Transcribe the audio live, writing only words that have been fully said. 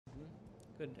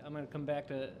Good. I'm going to come back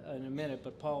to in a minute,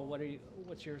 but Paul,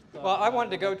 what's your thought? Well, I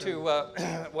wanted to go to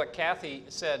what Cathy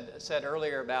said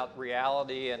earlier about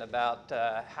reality and about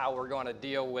how we're going to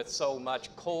deal with so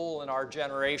much coal in our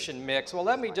generation mix. Well,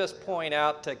 let me just point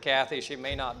out to Cathy, she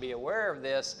may not be aware of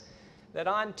this, that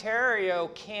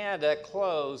Ontario, Canada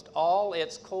closed all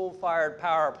its coal-fired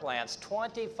power plants,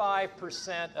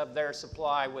 25% of their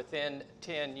supply within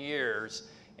 10 years.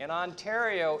 And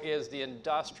Ontario is the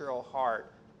industrial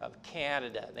heart of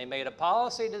Canada. They made a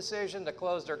policy decision to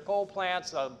close their coal plants.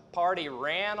 The party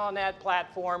ran on that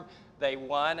platform. They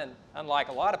won, and unlike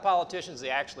a lot of politicians,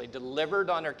 they actually delivered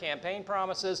on their campaign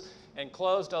promises and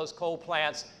closed those coal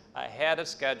plants ahead of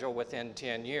schedule within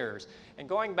 10 years. And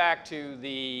going back to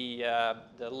the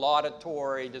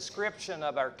laudatory description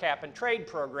of our cap and trade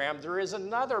program, there is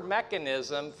another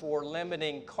mechanism for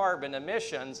limiting carbon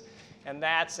emissions, and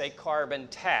that's a carbon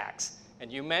tax.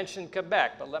 And you mentioned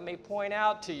Quebec, but let me point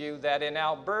out to you that in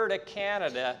Alberta,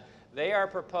 Canada, they are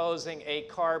proposing a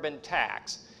carbon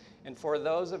tax. And for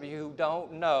those of you who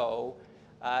don't know,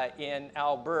 in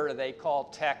Alberta, they call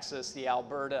Texas the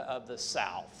Alberta of the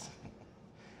South.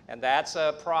 And that's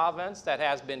a province that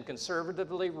has been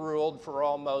conservatively ruled for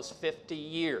almost 50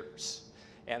 years.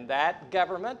 And that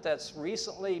government that's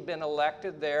recently been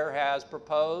elected there has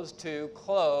proposed to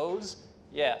close,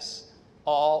 yes,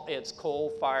 all its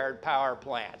coal-fired power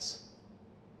plants.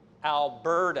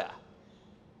 Alberta.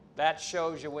 That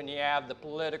shows you when you have the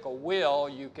political will,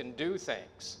 you can do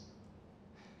things.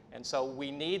 And so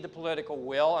we need the political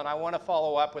will, and I want to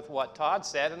follow up with what Todd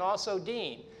said, and also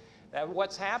Dean, that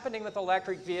what's happening with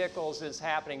electric vehicles is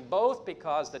happening both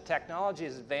because the technology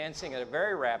is advancing at a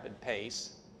very rapid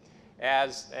pace.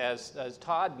 As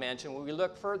Todd mentioned, when we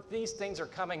look for these things are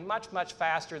coming much, much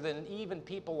faster than even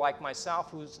people like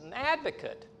myself who's an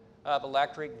advocate of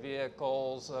electric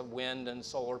vehicles, of wind and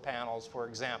solar panels, for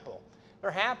example.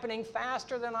 They're happening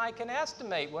faster than I can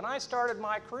estimate. When I started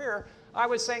my career, I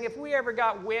was saying if we ever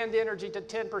got wind energy to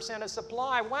 10% of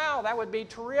supply, wow, that would be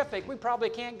terrific. We probably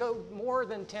can't go more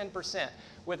than 10%.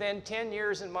 Within 10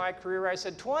 years in my career, I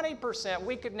said 20%.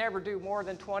 We could never do more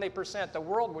than 20%. The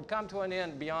world would come to an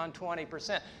end beyond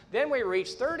 20%. Then we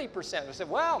reached 30%. We said,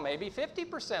 well, maybe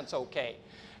 50% is okay.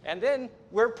 And then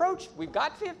we've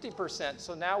got 50%.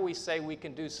 So now we say we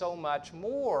can do so much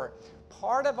more.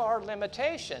 Part of our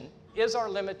limitation is our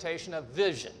limitation of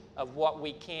vision of what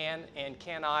we can and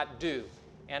cannot do.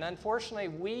 And unfortunately,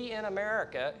 we in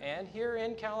America and here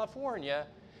in California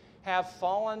have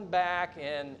fallen back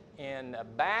in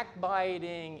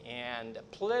backbiting and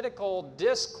political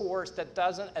discourse that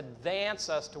doesn't advance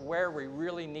us to where we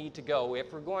really need to go.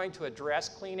 If we're going to address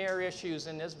clean air issues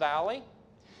in this valley,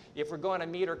 if we're going to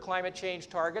meet our climate change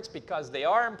targets, because they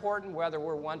are important whether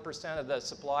we're 1% of the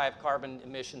supply of carbon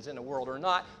emissions in the world or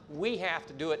not, we have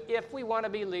to do it if we want to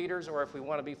be leaders or if we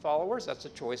want to be followers. That's a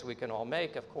choice we can all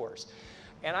make, of course.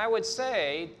 And I would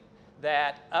say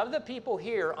that of the people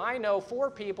here, I know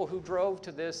 4 people who drove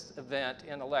to this event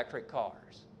in electric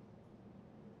cars.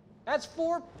 That's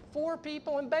four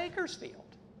people in Bakersfield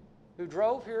who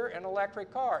drove here in an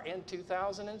electric car in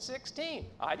 2016.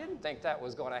 I didn't think that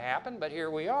was going to happen, but here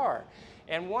we are.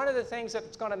 And one of the things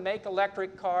that's going to make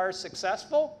electric cars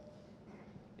successful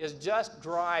is just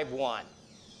drive one.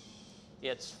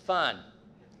 It's fun.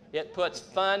 It puts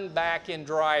fun back in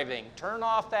driving. Turn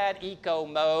off that eco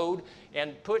mode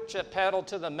and put your pedal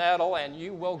to the metal and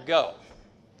you will go.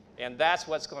 And that's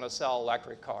what's going to sell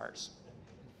electric cars.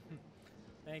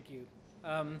 Thank you.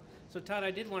 So Todd,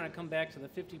 I did want to come back to the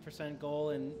 50% goal,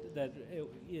 and that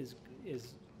is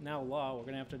now law. We're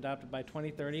going to have to adopt it by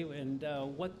 2030, and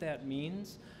what that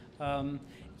means.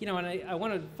 You know, and I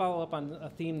want to follow up on a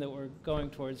theme that we're going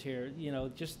towards here. You know,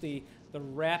 just the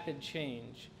rapid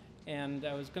change. And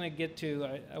I was going to get to,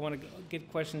 I want to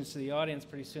get questions to the audience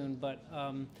pretty soon, but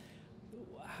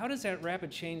how does that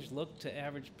rapid change look to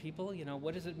average people? You know,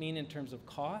 what does it mean in terms of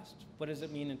cost? What does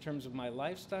it mean in terms of my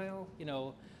lifestyle? You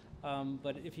know,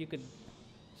 but if you could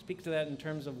speak to that in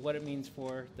terms of what it means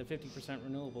for the 50%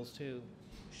 renewables too.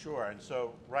 Sure, and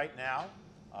so right now,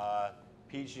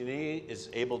 PG&E is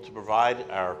able to provide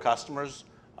our customers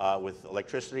with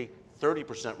electricity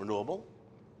 30% renewable.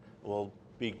 We'll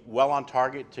be well on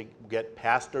target to get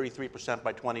past 33%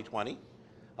 by 2020.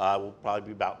 We'll probably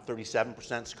be about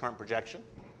 37% current projection.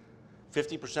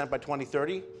 50% by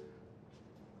 2030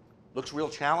 looks real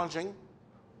challenging,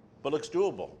 but looks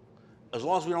doable. As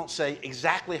long as we don't say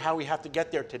exactly how we have to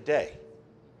get there today,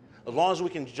 as long as we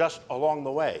can adjust along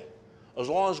the way, as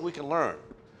long as we can learn.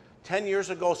 10 years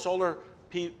ago, solar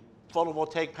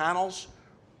photovoltaic panels,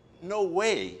 no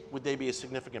way would they be a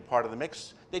significant part of the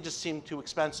mix. They just seemed too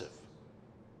expensive.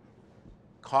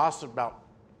 Cost of about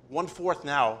 1/4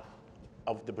 now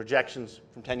of the projections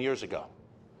from 10 years ago.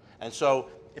 And so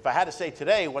if I had to say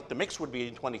today what the mix would be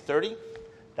in 2030,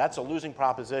 that's a losing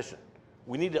proposition.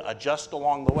 We need to adjust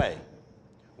along the way.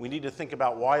 We need to think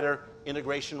about wider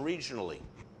integration regionally.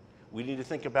 We need to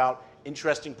think about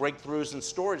interesting breakthroughs in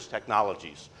storage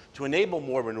technologies to enable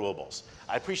more renewables.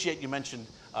 I appreciate you mentioned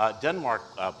Denmark,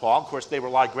 Paul. Of course, they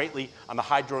rely greatly on the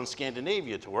hydro in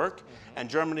Scandinavia to work, and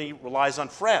Germany relies on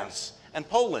France and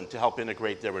Poland to help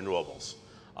integrate their renewables.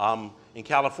 In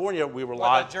California, we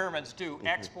rely... Well, the Germans do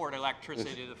export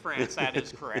electricity to France, that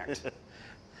is correct.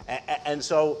 And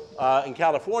so in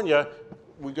California,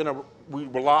 we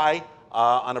rely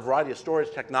on a variety of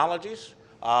storage technologies.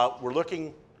 We're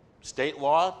looking, state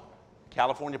law,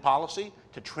 California policy,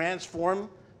 to transform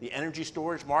the energy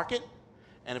storage market.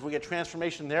 And if we get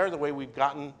transformation there, the way we've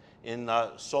gotten in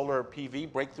solar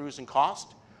PV breakthroughs in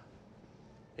cost,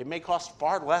 it may cost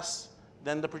far less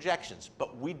than the projections.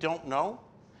 But we don't know,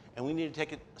 and we need to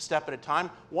take it a step at a time.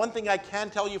 One thing I can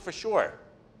tell you for sure,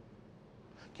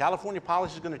 California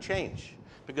policy is going to change.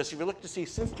 Because if you look to see,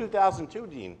 since 2002,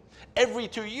 Dean, every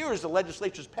 2 years the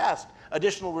legislature's passed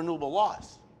additional renewable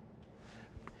laws.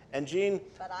 And Gene...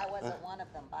 But I wasn't one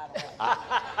of them, by the way.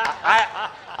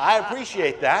 I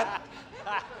appreciate that.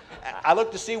 I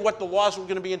look to see what the laws were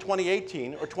going to be in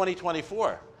 2018 or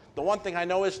 2024. The one thing I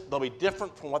know is they'll be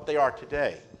different from what they are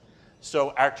today.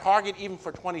 So our target, even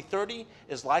for 2030,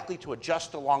 is likely to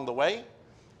adjust along the way.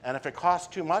 And if it costs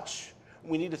too much,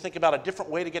 we need to think about a different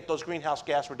way to get those greenhouse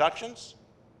gas reductions.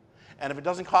 And if it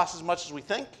doesn't cost as much as we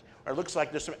think, or it looks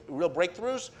like there's some real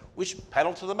breakthroughs, we should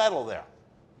pedal to the metal there.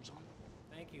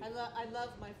 Thank you. I love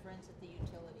my friends at the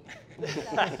utility.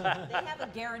 They have a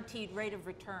guaranteed rate of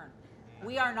return.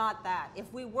 We are not that.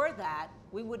 If we were that,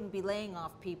 we wouldn't be laying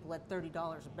off people at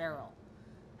 $30 a barrel.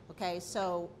 Okay,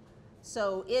 so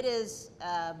it is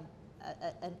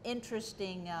an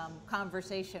interesting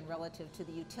conversation relative to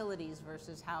the utilities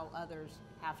versus how others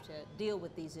have to deal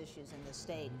with these issues in the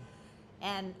state.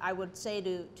 And I would say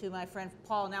to my friend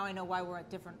Paul, now I know why we're at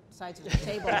different sides of the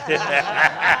table. Yeah,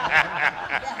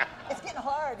 it's getting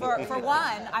hard. For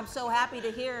one, I'm so happy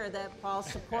to hear that Paul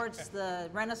supports the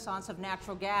renaissance of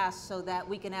natural gas so that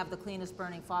we can have the cleanest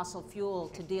burning fossil fuel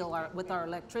to deal with our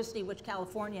electricity, which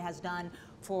California has done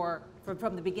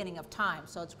from the beginning of time.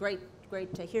 So it's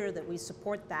great to hear that we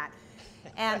support that.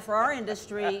 And for our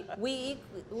industry, we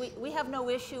have no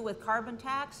issue with carbon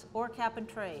tax or cap and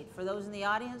trade. For those in the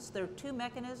audience, there are two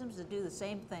mechanisms that do the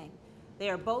same thing.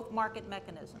 They are both market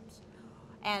mechanisms.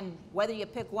 And whether you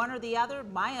pick one or the other,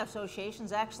 my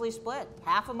association's actually split.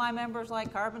 Half of my members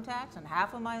like carbon tax and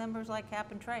half of my members like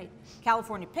cap and trade.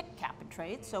 California picked cap and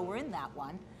trade, so we're in that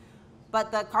one.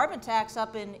 But the carbon tax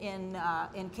up in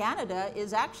Canada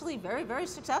is actually very, very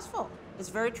successful. It's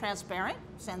very transparent,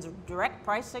 sends a direct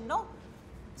price signal.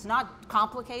 It's not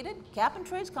complicated. Cap and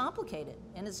trade's complicated,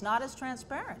 and it's not as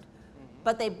transparent.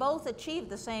 But they both achieve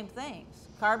the same things.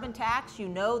 Carbon tax, you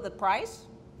know the price.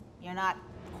 You're not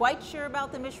quite sure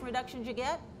about the emission reductions you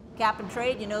get. Cap and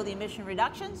trade, you know the emission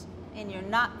reductions, and you're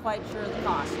not quite sure of the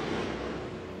cost.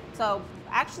 So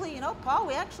actually, you know, Paul,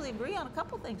 we actually agree on a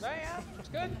couple things. Yeah, it's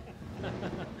good.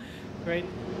 Great.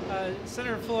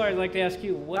 Senator Fuller, I'd like to ask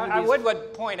you, I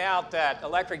would point out that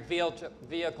electric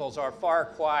vehicles are far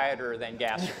quieter than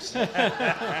gassers.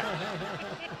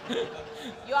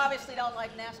 You obviously don't like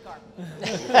NASCAR.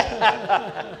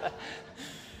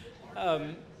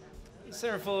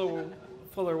 Senator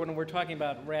Fuller, when we're talking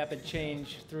about rapid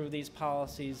change through these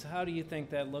policies, how do you think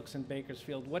that looks in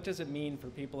Bakersfield? What does it mean for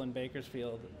people in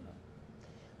Bakersfield?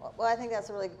 Well, I think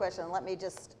that's a really good question. Let me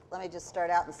just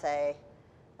start out and say,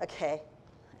 okay,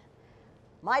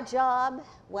 my job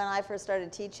when I first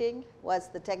started teaching was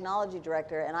the technology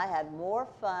director, and I had more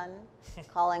fun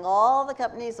calling all the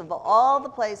companies of all the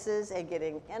places and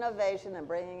getting innovation and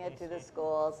bringing it to the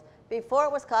schools before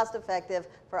it was cost effective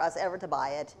for us ever to buy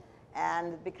it,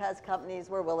 and because companies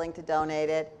were willing to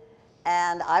donate it.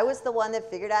 And I was the one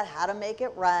that figured out how to make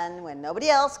it run when nobody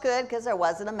else could because there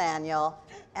wasn't a manual,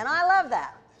 and I love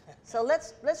that. So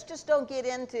let's just don't get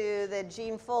into that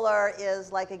Gene Fuller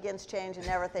is like against change and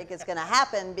never think it's going to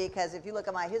happen, because if you look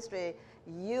at my history,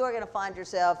 you are going to find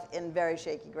yourself in very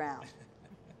shaky ground.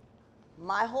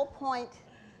 My whole point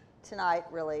tonight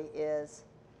really is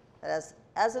that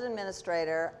as an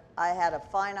administrator, I had a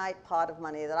finite pot of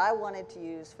money that I wanted to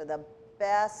use for the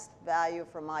best value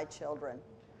for my children.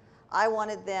 I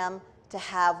wanted them to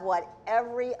have what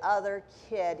every other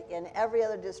kid in every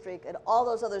other district and all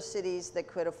those other cities that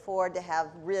could afford to have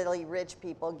really rich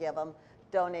people give them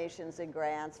donations and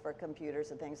grants for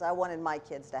computers and things. I wanted my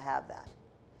kids to have that.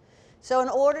 So in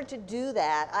order to do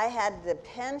that, I had to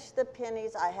pinch the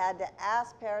pennies, I had to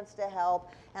ask parents to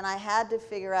help, and I had to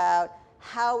figure out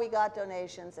how we got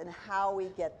donations and how we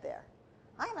get there.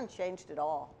 I haven't changed at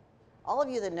all. All of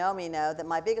you that know me know that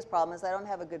my biggest problem is I don't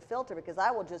have a good filter, because I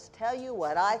will just tell you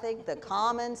what I think the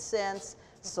common sense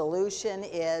solution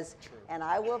is, and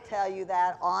I will tell you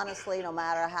that honestly no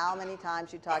matter how many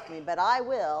times you talk to me, but I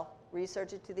will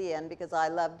research it to the end because I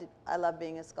love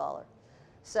being a scholar.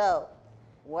 So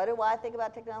what do I think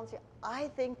about technology? I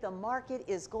think the market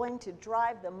is going to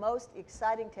drive the most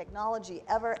exciting technology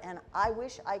ever, and I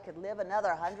wish I could live another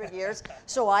 100 years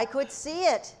so I could see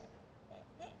it.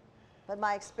 But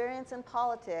my experience in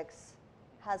politics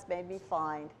has made me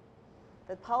find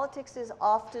that politics is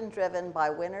often driven by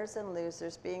winners and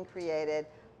losers being created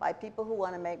by people who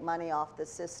want to make money off the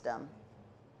system,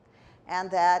 and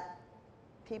that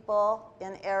people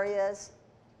in areas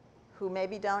who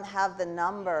maybe don't have the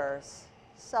numbers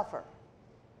suffer.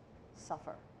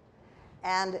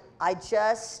 And I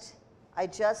just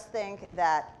think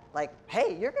that, like,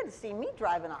 hey, you're going to see me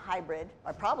driving a hybrid.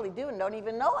 I probably do and don't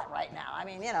even know it right now. I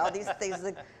mean, you know, these things,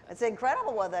 it's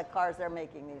incredible what the cars they're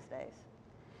making these days.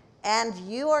 And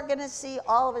you are going to see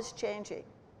all of us changing.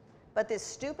 But this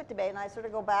stupid debate, and I sort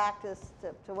of go back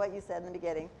to what you said in the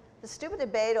beginning, the stupid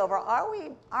debate over are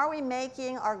we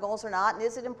making our goals or not, and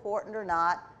is it important or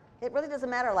not? It really doesn't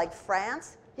matter. Like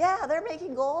France, yeah, they're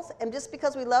making goals, and just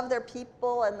because we love their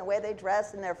people and the way they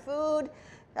dress and their food,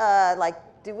 like,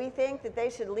 do we think that they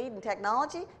should lead in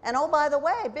technology? And oh, by the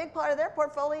way, a big part of their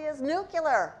portfolio is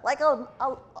nuclear. Like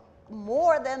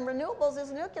more than renewables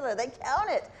is nuclear. They count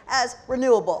it as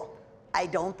renewable. I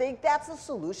don't think that's a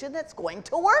solution that's going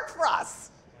to work for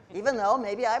us. Even though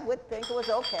maybe I would think it was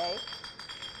okay.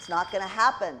 It's not going to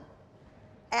happen.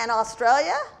 And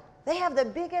Australia, they have the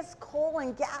biggest coal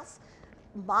and gas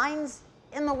mines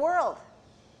in the world.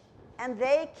 And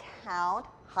they count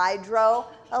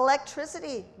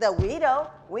hydroelectricity that we don't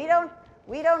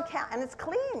count, and it's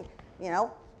clean. You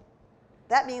know,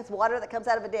 that means water that comes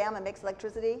out of a dam and makes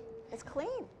electricity. It's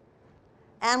clean,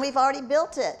 and we've already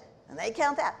built it, and they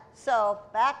count that. So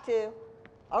back to,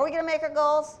 are we going to make our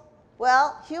goals?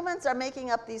 Well, humans are making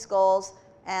up these goals,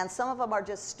 and some of them are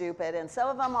just stupid, and some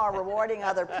of them are rewarding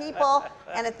other people,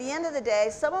 and at the end of the day,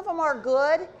 some of them are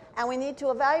good, and we need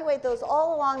to evaluate those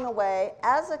all along the way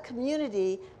as a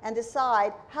community and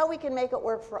decide how we can make it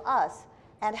work for us.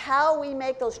 And how we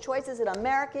make those choices in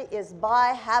America is by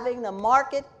having the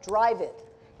market drive it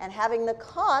and having the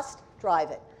cost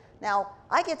drive it. Now,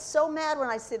 I get so mad when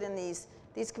I sit in these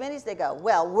committees. They go,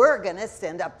 well, we're going to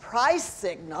send a price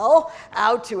signal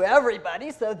out to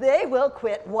everybody so they will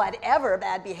quit whatever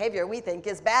bad behavior we think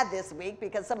is bad this week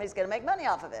because somebody's going to make money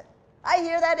off of it. I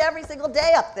hear that every single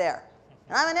day up there.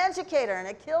 And I'm an educator, and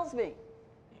it kills me.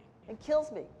 It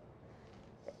kills me.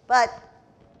 But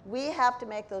we have to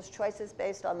make those choices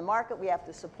based on the market. We have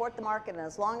to support the market, and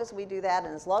as long as we do that,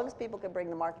 and as long as people can bring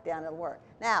the market down, it'll work.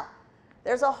 Now,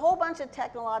 there's a whole bunch of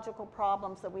technological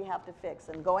problems that we have to fix.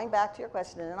 And going back to your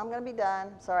question, and I'm going to be done.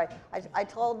 Sorry. I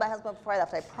told my husband before I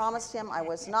left, I promised him I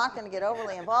was not going to get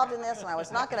overly involved in this, and I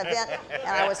was not going to vent, and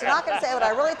I was not going to say what I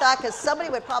really thought, because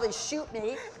somebody would probably shoot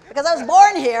me, because I was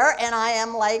born here, and I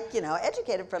am, like, you know,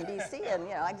 educated from D.C., and,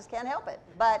 you know, I just can't help it.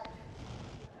 But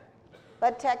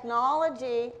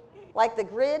technology, like the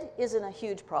grid, isn't a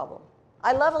huge problem.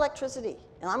 I love electricity,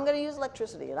 and I'm going to use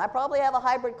electricity, and I probably have a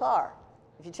hybrid car.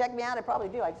 If you check me out, I probably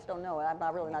do. I just don't know. I'm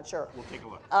really not sure. We'll take a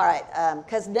look. All right,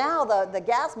 because now the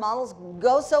gas models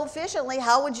go so efficiently,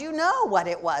 how would you know what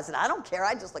it was? And I don't care.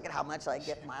 I just look at how much I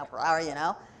get mile per hour, you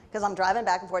know, because I'm driving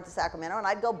back and forth to Sacramento, and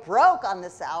I'd go broke on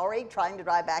the salary trying to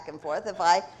drive back and forth if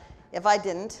I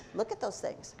didn't look at those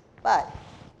things. But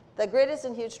the grid is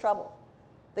in huge trouble.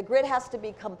 The grid has to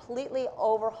be completely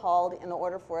overhauled in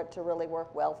order for it to really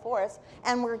work well for us.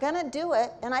 And we're going to do it,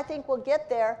 and I think we'll get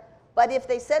there. But if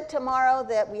they said tomorrow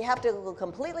that we have to go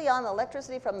completely on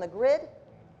electricity from the grid,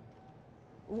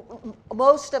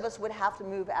 most of us would have to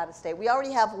move out of state. We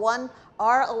already have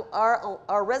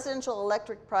our residential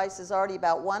electric price is already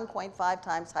about 1.5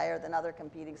 times higher than other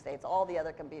competing states, all the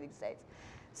other competing states.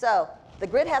 So the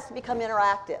grid has to become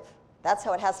interactive. That's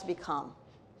how it has to become,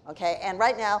 okay? And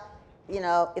right now, you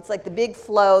know, it's like the big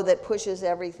flow that pushes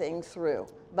everything through.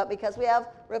 But because we have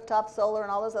rooftop solar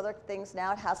and all those other things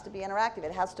now, it has to be interactive.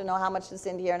 It has to know how much to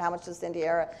send here and how much to send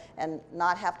here, and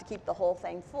not have to keep the whole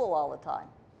thing full all the time.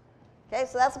 Okay,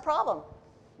 so that's a problem.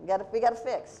 We got to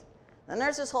fix. Then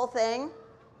there's this whole thing.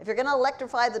 If you're going to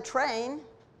electrify the train,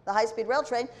 the high-speed rail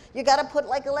train, you got to put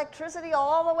like electricity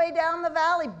all the way down the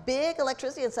valley, big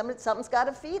electricity, and something's got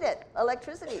to feed it.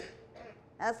 Electricity.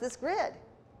 That's this grid.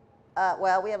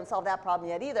 Well, we haven't solved that problem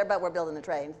yet either, but we're building the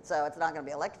train, so it's not going to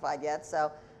be electrified yet.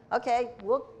 So, okay,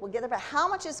 we'll get there. But how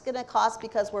much is going to cost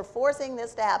because we're forcing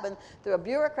this to happen through a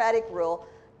bureaucratic rule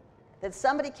that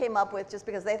somebody came up with just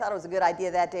because they thought it was a good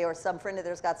idea that day or some friend of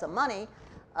theirs got some money,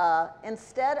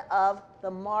 instead of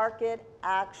the market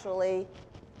actually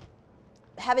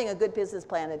having a good business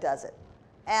plan that does it.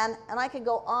 And I could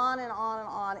go on and on and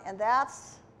on, and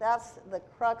that's the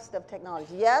crux of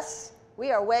technology. Yes,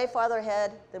 we are way farther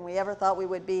ahead than we ever thought we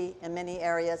would be in many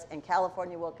areas, and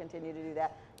California will continue to do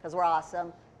that because we're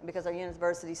awesome, and because our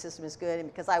university system is good, and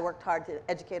because I worked hard to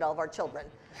educate all of our children.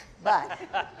 But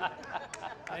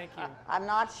Thank you. I'm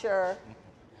not sure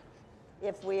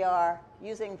if we are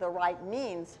using the right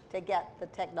means to get the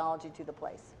technology to the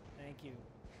place. Thank you.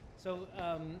 So,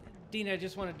 Dean, I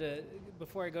just wanted to,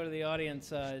 before I go to the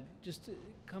audience, just to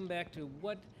come back to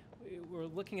what we're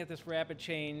looking at this rapid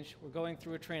change. We're going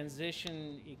through a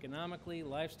transition economically,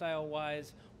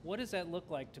 lifestyle-wise. What does that look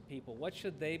like to people? What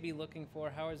should they be looking for?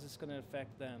 How is this going to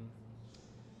affect them?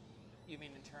 You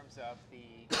mean in terms of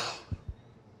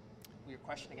your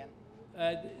question again?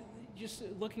 Just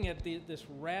looking at this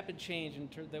rapid change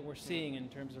that we're seeing in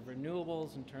terms of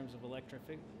renewables, in terms of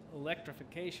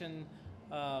electrification,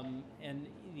 and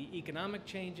the economic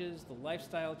changes, the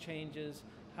lifestyle changes.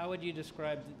 How would you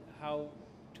describe how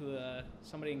to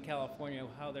somebody in California,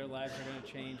 how their lives are going to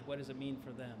change? What does it mean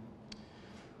for them?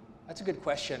 That's a good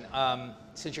question.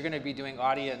 Since you're going to be doing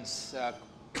audience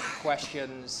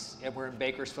questions, and we're in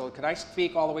Bakersfield, could I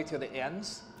speak all the way to the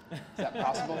ends? Is that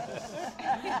possible?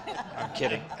 I'm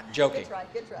kidding. Joking. Good try,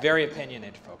 good try. Very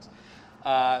opinionated, folks.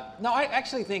 No, I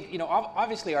actually think,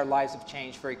 obviously our lives have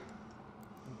changed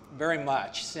very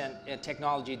much since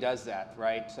technology does that,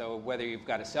 right? So whether you've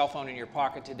got a cell phone in your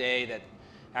pocket today that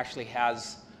actually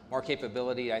has more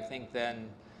capability, I think, than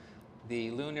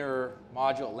the lunar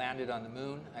module landed on the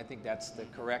moon. I think that's the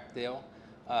correct deal.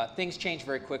 Things change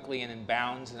very quickly and in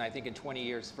bounds, and I think in 20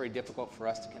 years it's very difficult for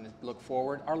us to kind of look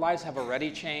forward. Our lives have already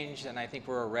changed, and I think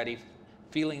we're already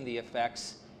feeling the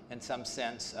effects in some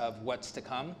sense of what's to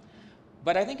come.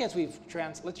 But I think as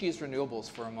let's use renewables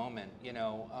for a moment.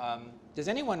 Does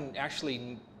anyone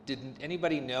actually, did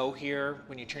anybody know here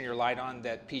when you turn your light on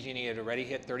that PG&E had already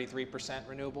hit 33%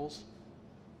 renewables?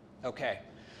 Okay.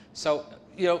 So,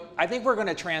 I think we're going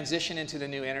to transition into the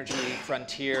new energy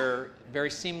frontier very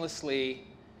seamlessly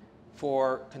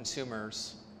for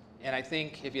consumers. And I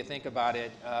think if you think about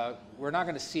it, we're not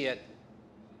going to see it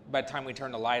by the time we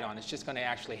turn the light on. It's just going to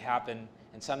actually happen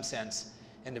in some sense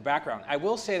in the background. I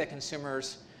will say that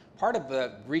consumers, part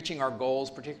of reaching our goals,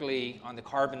 particularly on the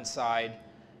carbon side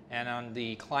and on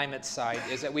the climate side,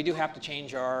 is that we do have to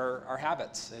change our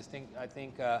habits. I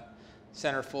think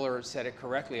Senator Fuller said it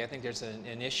correctly. I think there's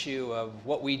an issue of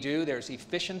what we do. There's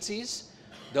efficiencies.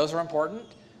 Those are important,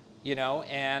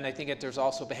 and I think that there's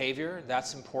also behavior.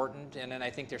 That's important. And then I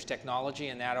think there's technology,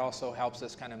 and that also helps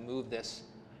us kind of move this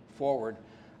forward.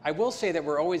 I will say that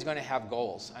we're always going to have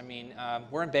goals. I mean,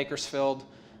 we're in Bakersfield,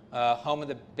 home of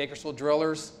the Bakersfield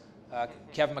Drillers.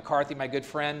 Kevin McCarthy, my good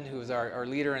friend, who is our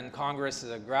leader in Congress,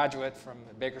 is a graduate from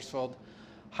Bakersfield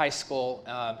High School.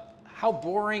 How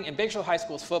boring, and Bakersfield High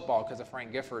School is football because of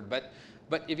Frank Gifford, but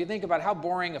if you think about how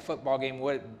boring a football game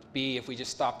would it be if we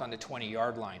just stopped on the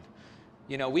 20-yard line.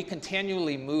 We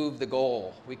continually move the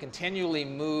goal. We continually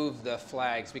move the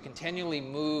flags. We continually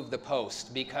move the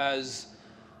post because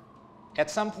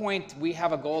at some point we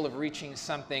have a goal of reaching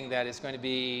something that is going to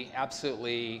be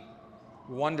absolutely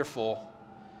wonderful,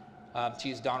 to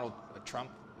use Donald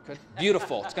Trump,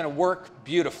 beautiful. It's going to work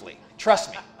beautifully.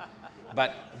 Trust me.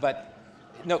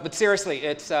 But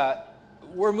seriously,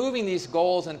 we're moving these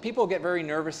goals, and people get very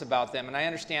nervous about them. And I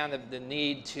understand the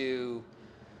need to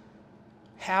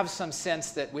have some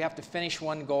sense that we have to finish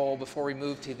one goal before we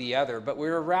move to the other. But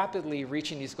we're rapidly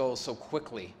reaching these goals so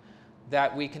quickly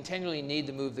that we continually need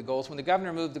to move the goals. When the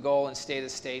governor moved the goal in State of the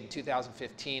State in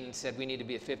 2015 and said we need to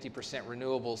be at 50%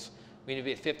 renewables, we need to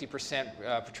be at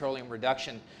 50% petroleum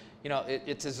reduction,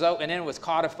 it's as though, and then it was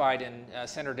codified in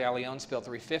Senator DeLeon's Bill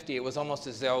 350. It was almost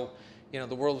as though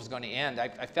the world was going to end.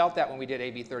 I felt that when we did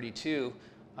AB 32.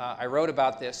 I wrote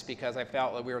about this because I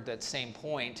felt that we were at that same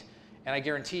point. And I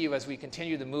guarantee you, as we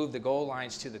continue to move the goal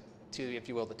lines to, if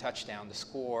you will, the touchdown, the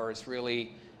score is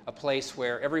really a place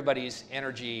where everybody's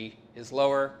energy is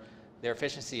lower, their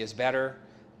efficiency is better,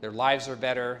 their lives are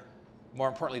better, more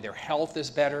importantly, their health is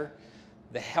better.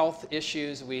 The health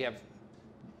issues we have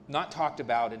not talked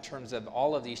about in terms of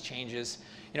all of these changes.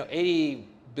 $80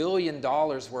 billion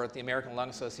worth the American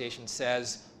Lung Association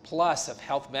says plus of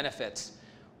health benefits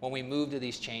when we move to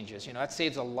these changes. That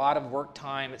saves a lot of work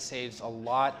time. It saves a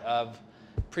lot of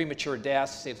premature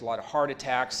deaths. It saves a lot of heart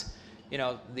attacks. you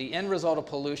know, the end result of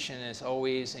pollution is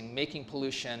always in making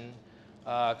pollution,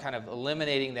 kind of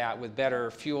eliminating that with better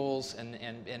fuels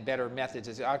and better methods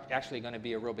is actually going to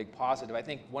be a real big positive. I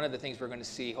think one of the things we're going to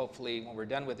see, hopefully, when we're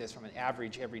done with this from an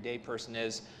average everyday person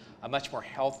is a much more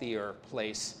healthier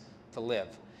place to live.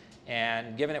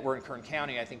 And given that we're in Kern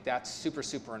County, I think that's super,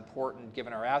 super important,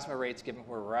 given our asthma rates, given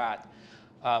where we're at.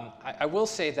 I will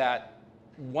say that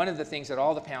one of the things that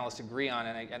all the panelists agree on,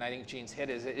 and I think Gene's hit,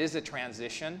 is it is a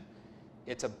transition.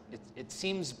 It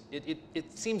seems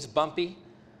bumpy,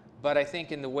 but I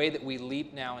think in the way that we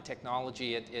leap now in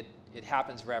technology, it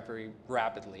happens very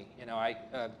rapidly. You know,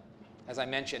 as I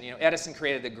mentioned, you know, Edison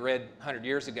created the grid 100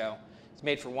 years ago. It's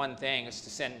made for one thing: it's to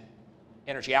send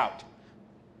energy out.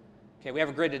 Okay, we have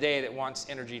a grid today that wants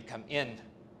energy to come in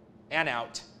and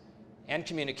out and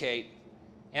communicate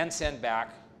and send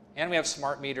back, and we have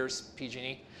smart meters,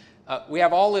 PG&E. We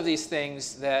have all of these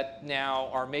things that now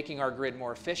are making our grid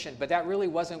more efficient, but that really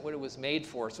wasn't what it was made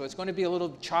for. So it's going to be a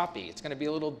little choppy. It's going to be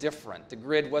a little different. The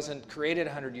grid wasn't created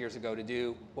 100 years ago to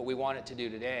do what we want it to do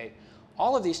today.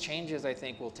 All of these changes, I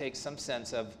think, will take some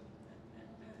sense of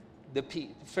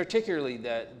particularly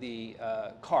the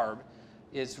CARB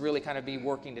is really kind of be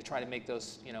working to try to make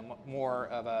those, you know, more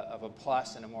of a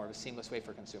plus and a more of a seamless way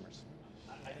for consumers.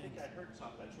 I think I heard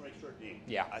something. I just want to make sure, Dean.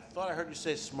 Yeah. I thought I heard you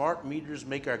say smart meters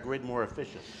make our grid more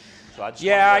efficient. So I just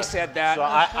I said that. So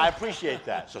I appreciate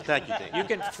that. So thank you,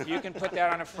 Dean. You can put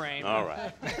that on a frame. All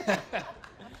right.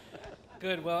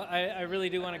 Good. Well, I really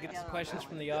do want to get some questions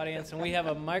from the audience, and we have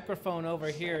a microphone over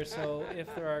here. So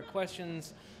if there are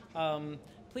questions,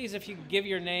 please, if you could give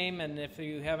your name and if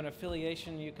you have an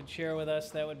affiliation you could share with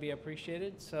us, that would be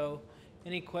appreciated. So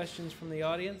any questions from the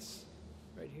audience?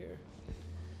 Right here.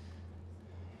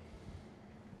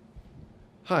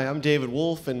 Hi, I'm David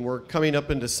Wolf, and we're coming up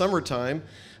into summertime.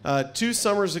 2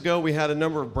 summers ago, we had a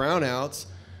number of brownouts.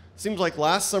 Seems like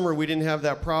last summer we didn't have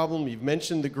that problem. You've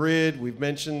mentioned the grid. We've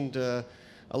mentioned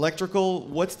electrical.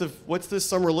 What's this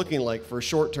summer looking like for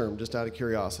short term, just out of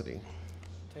curiosity?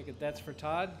 Take it that's for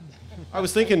Todd. I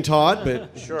was thinking Todd,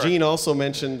 but Sure. Gene also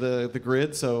mentioned the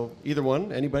grid, so either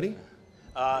one, anybody?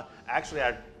 Actually,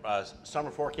 our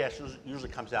summer forecast usually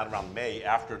comes out around May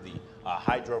after the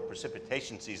hydro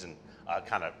precipitation season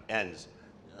kind of ends.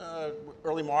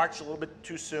 Early March, a little bit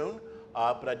too soon,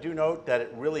 but I do note that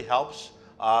it really helps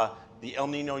the El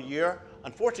Nino year.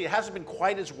 Unfortunately, it hasn't been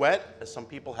quite as wet as some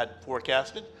people had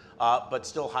forecasted, but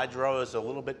still hydro is a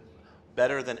little bit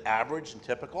better than average and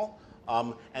typical.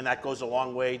 And that goes a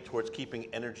long way towards keeping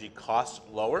energy costs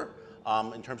lower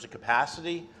in terms of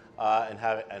capacity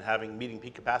and meeting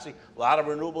peak capacity. A lot of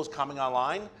renewables coming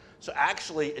online. So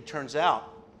actually, it turns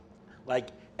out, like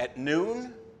at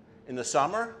noon in the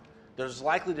summer, there's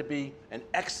likely to be an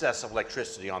excess of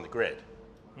electricity on the grid.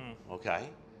 Okay,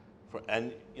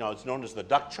 and you know it's known as the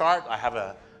duct chart. I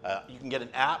have you can get an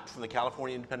app from the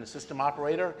California Independent System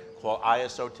Operator called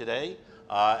ISO Today,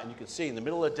 and you can see in the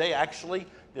middle of the day actually.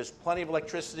 There's plenty of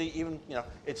electricity, even, you know,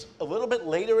 it's a little bit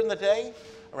later in the day,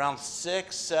 around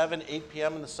 6, 7, 8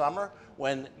 p.m. in the summer,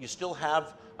 when you still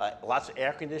have lots of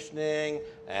air conditioning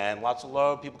and lots of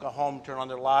load. People go home, turn on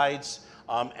their lights,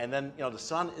 and then, you know, the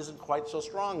sun isn't quite so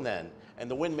strong then, and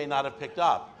the wind may not have picked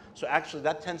up. So actually,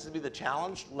 that tends to be the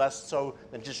challenge, less so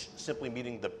than just simply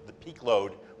meeting the peak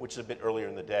load, which is a bit earlier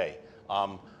in the day.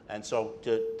 And so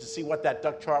to see what that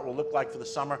duct chart will look like for the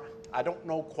summer, I don't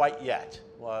know quite yet.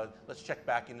 Well, let's check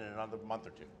back in another month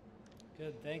or two.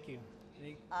 Good, thank you.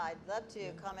 I'd love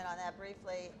to comment on that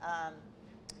briefly.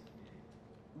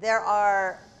 There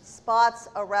are spots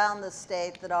around the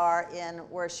state that are in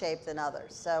worse shape than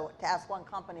others. So to ask one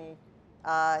company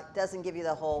doesn't give you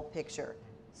the whole picture.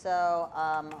 So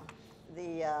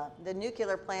the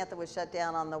nuclear plant that was shut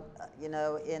down on the,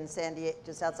 in San Diego,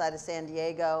 just outside of San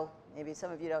Diego, maybe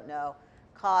some of you don't know,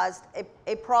 caused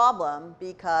a problem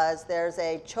because there's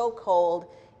a chokehold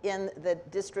in the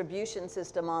distribution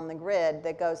system on the grid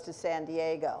that goes to San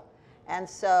Diego. And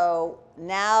so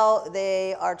now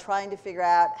they are trying to figure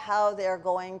out how they're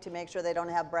going to make sure they don't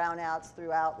have brownouts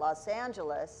throughout Los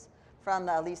Angeles from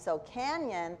the Aliso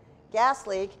Canyon gas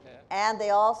leak. And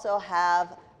they also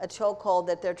have a chokehold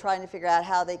that they're trying to figure out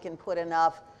how they can put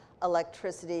enough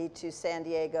electricity to San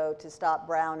Diego to stop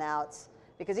brownouts.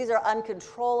 Because these are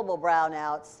uncontrollable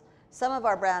brownouts. Some of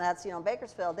our brownouts, in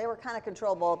Bakersfield, they were kind of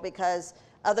controllable because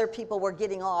other people were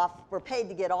were paid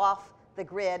to get off the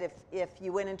grid if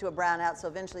you went into a brownout, so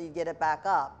eventually you get it back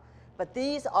up. But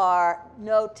these are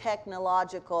no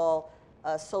technological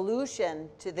solution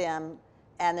to them,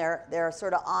 and they're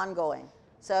sort of ongoing.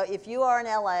 So if you are in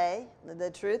LA,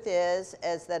 the truth is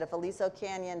that if Aliso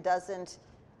Canyon doesn't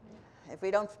if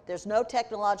we don't, there's no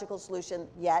technological solution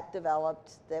yet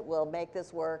developed that will make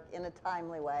this work in a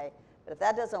timely way. But if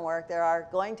that doesn't work, there are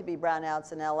going to be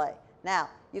brownouts in LA. Now,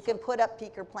 you can put up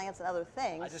peaker plants and other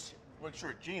things. I just wasn't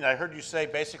sure. Gene, I heard you say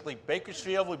basically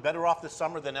Bakersfield would be better off this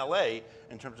summer than LA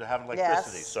in terms of having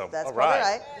electricity. Yes, So, that's all probably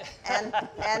right. right.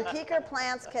 And peaker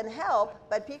plants can help,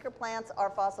 but peaker plants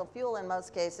are fossil fuel in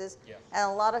most cases, and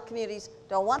a lot of communities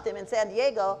don't want them. In San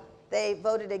Diego, they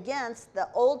voted against the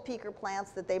old peaker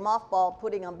plants that they mothballed,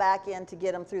 putting them back in to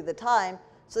get them through the time.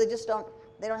 So they just don't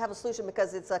have a solution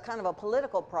because it's a kind of a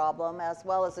political problem as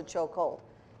well as a chokehold.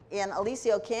 In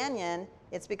Aliso Canyon,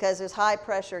 it's because there's high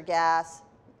pressure gas,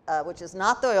 which is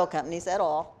not the oil companies at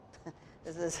all.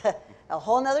 This is a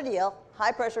whole nother deal.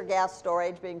 High pressure gas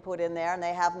storage being put in there, and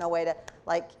they have no way to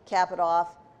like cap it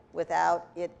off without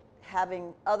it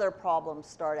having other problems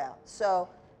start out. So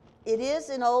it is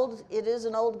an old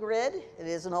grid. It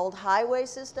is an old highway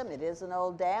system. It is an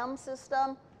old dam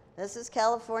system. This is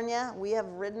California. We have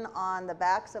ridden on the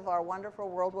backs of our wonderful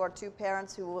World War II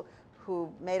parents who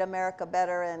made America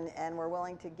better and were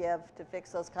willing to give to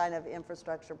fix those kind of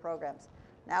infrastructure programs.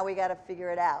 Now we got to figure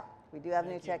it out. We do have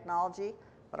new technology,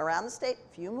 but around the state,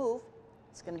 if you move,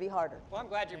 it's going to be harder. Well, I'm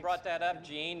glad you brought that up,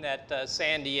 Gene, that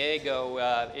San Diego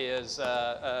is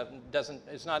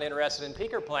not interested in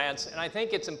peaker plants. And I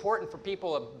think it's important for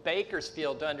people of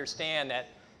Bakersfield to understand that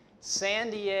San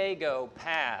Diego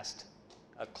passed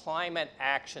a climate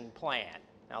action plan.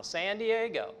 Now, San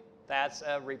Diego, that's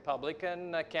a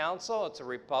Republican council, it's a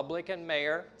Republican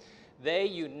mayor. They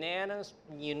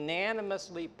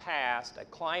unanimously passed a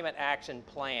climate action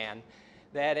plan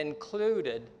that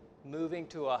included moving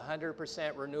to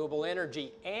 100% renewable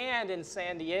energy. And in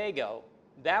San Diego,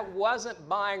 that wasn't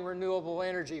buying renewable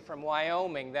energy from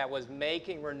Wyoming, that was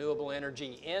making renewable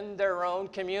energy in their own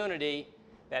community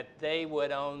that they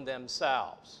would own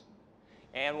themselves.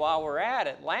 And while we're at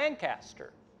it,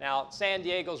 Lancaster. Now, San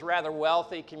Diego's a rather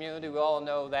wealthy community, we all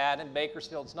know that, and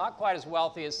Bakersfield's not quite as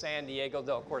wealthy as San Diego,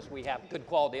 though of course we have good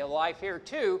quality of life here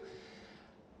too.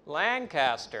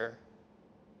 Lancaster,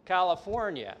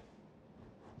 California,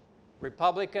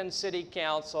 Republican City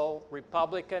Council,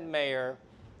 Republican Mayor,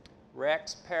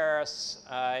 Rex Paris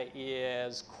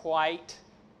is quite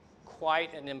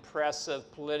an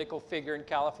impressive political figure in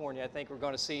California. I think we're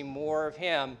going to see more of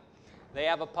him. They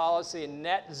have a policy of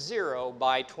net zero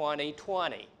by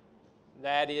 2020.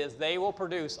 That is, they will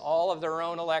produce all of their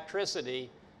own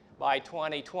electricity by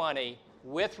 2020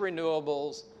 with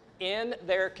renewables in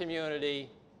their community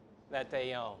that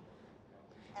they own.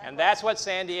 And that's what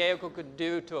San Diego could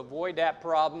do to avoid that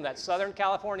problem that Southern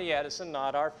California Edison,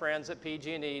 not our friends at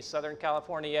PG&E, Southern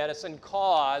California Edison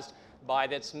caused by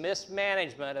this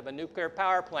mismanagement of a nuclear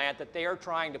power plant, that they are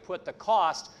trying to put the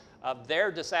cost of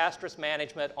their disastrous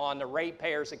management on the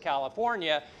ratepayers of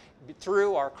California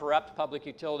through our corrupt Public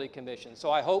Utility Commission. So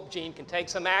I hope Gene can take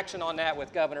some action on that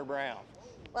with Governor Brown.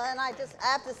 Well, and I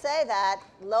have to say that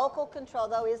local control,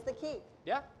 though, is the key.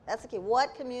 Yeah. That's the key.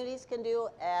 What communities can do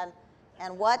and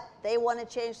what they want to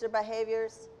change their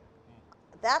behaviors,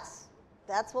 that's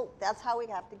how we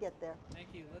have to get there. Thank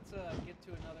you. Let's get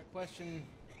to another question.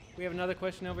 We have another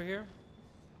question over here.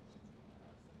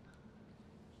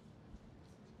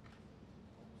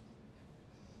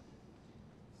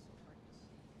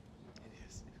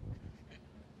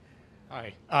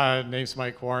 Hi, name's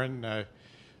Mike Warren.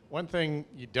 One thing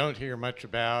you don't hear much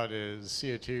about is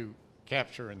CO2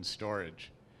 capture and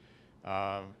storage.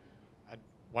 I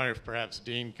wonder if perhaps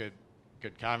Dean could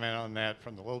comment on that.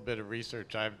 From the little bit of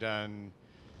research I've done,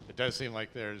 it does seem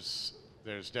like there's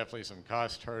definitely some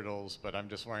cost hurdles, but I'm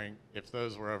just wondering if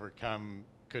those were overcome,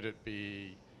 could it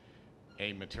be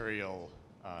a material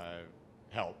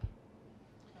help?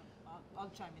 I'll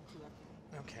chime in too after.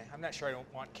 Okay, I'm not sure. I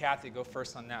don't want Cathy to go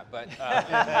first on that, but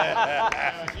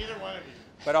Either one of you.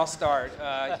 but I'll start.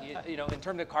 You know, in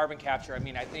terms of carbon capture, I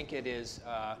mean, I think it is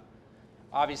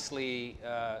obviously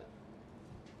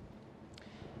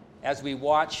as we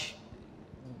watch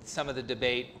some of the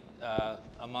debate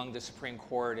among the Supreme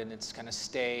Court and its kind of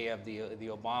stay of the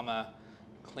Obama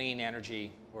clean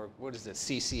energy, or what is it,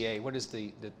 CCA? What is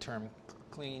the term?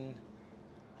 Clean.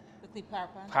 The clean power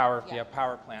plant. Power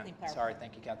plant. Clean power Sorry, plant.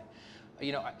 thank you, Cathy.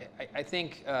 You know, I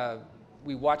think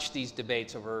we watch these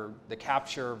debates over the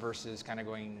capture versus kind of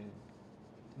going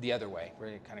the other way,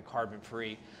 really kind of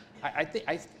carbon-free. I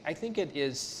think it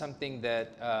is something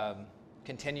that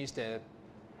continues to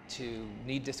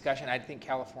need discussion. I think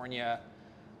California,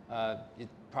 it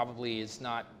probably is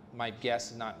not, my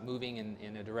guess is not moving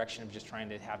in a direction of just trying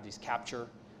to have these capture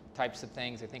types of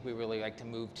things. I think we really like to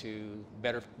move to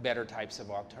better types of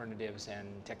alternatives and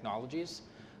technologies.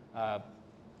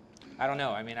 I don't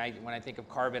know. I mean, when I think of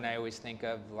carbon, I always think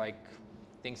of like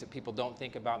things that people don't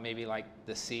think about, maybe like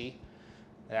the sea.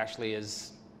 It actually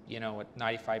is, you know, at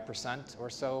 95% or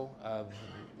so of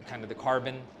kind of the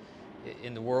carbon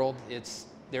in the world.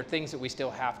 There are things that we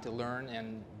still have to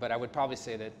learn, but I would probably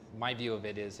say that my view of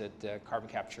it is that carbon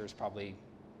capture is probably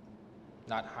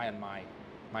not high on my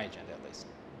agenda, at least.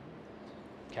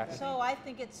 Cathy? So I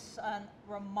think it's a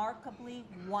remarkably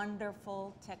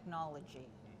wonderful technology.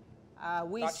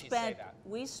 We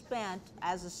spent,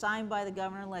 as assigned by the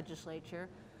governor and legislature,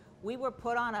 we were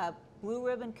put on a blue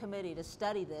ribbon committee to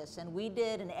study this, and we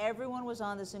did, and everyone was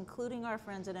on this, including our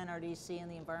friends at NRDC and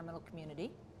the environmental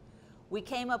community. We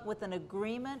came up with an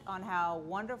agreement on how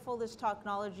wonderful this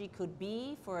technology could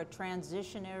be for a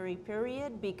transitionary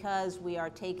period, because we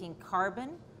are taking carbon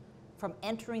from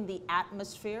entering the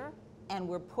atmosphere and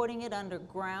we're putting it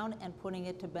underground and putting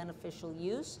it to beneficial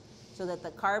use so that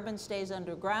the carbon stays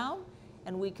underground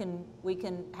and we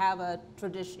can have a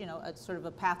tradition, you know, a sort of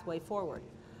a pathway forward.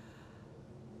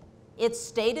 It's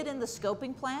stated in the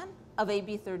scoping plan of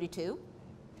AB 32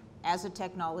 as a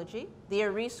technology. The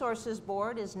Air Resources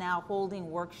Board is now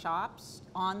holding workshops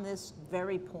on this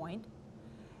very point.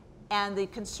 And the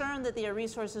concern that the Air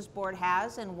Resources Board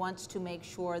has and wants to make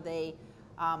sure they,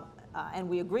 and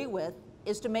we agree with,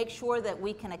 is to make sure that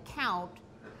we can account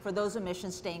for those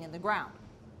emissions staying in the ground.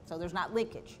 So there's not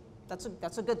leakage. That's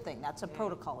a good thing. That's a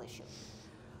protocol issue.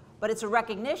 But it's a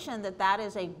recognition that that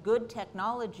is a good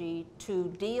technology to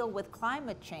deal with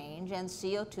climate change and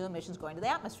CO2 emissions going to the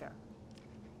atmosphere.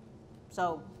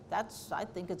 So I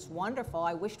think it's wonderful.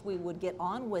 I wished we would get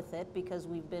on with it because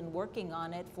we've been working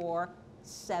on it for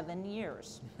 7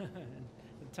 years.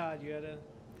 Todd, you had a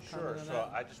comment on so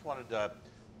that? I just wanted to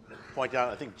point out,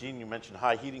 I think, Gene, you mentioned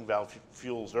high heating valve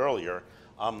fuels earlier.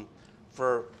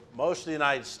 For most of the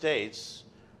United States,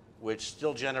 which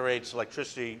still generates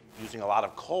electricity using a lot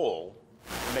of coal,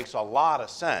 it makes a lot of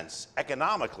sense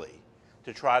economically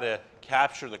to try to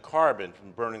capture the carbon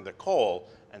from burning the coal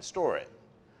and store it.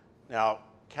 Now,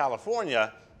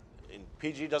 California,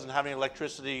 PG doesn't have any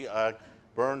electricity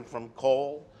burned from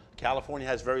coal. California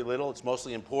has very little. It's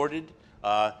mostly imported.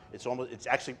 It's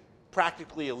actually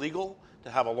practically illegal to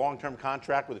have a long-term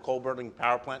contract with a coal-burning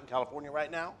power plant in California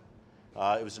right now.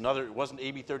 It wasn't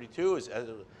AB 32,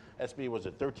 SB was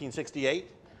it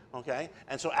 1368, okay?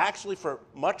 And so actually for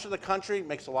much of the country, it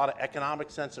makes a lot of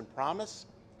economic sense and promise.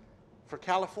 For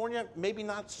California, maybe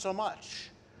not so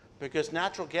much, because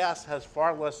natural gas has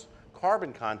far less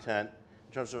carbon content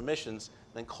in terms of emissions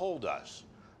than coal does.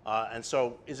 And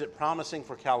so is it promising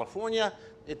for California?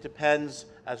 It depends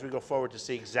as we go forward to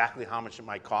see exactly how much it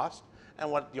might cost and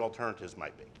what the alternatives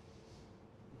might be.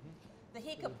 The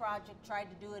HECA project tried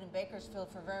to do it in Bakersfield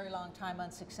for a very long time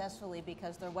unsuccessfully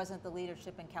because there wasn't the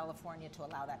leadership in California to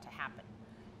allow that to happen.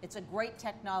 It's a great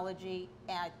technology,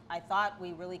 and I thought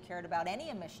we really cared about any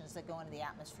emissions that go into the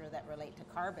atmosphere that relate to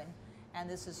carbon, and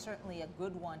this is certainly a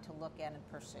good one to look at and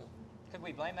pursue. Could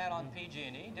we blame that on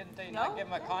PG&E? Didn't they No, not give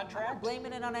them a contract? I'm not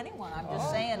blaming it on anyone. I'm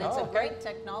just saying it's a great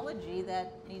technology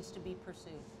that needs to be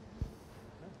pursued.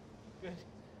 Good.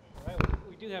 All right,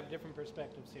 we do have different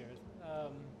perspectives here.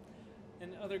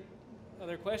 And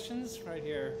other questions right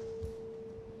here?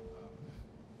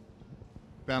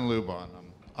 Ben Lubon.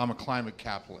 I'm a climate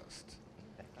capitalist.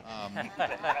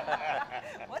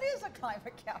 What is a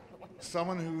climate capitalist?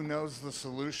 Someone who knows the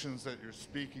solutions that you're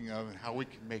speaking of and how we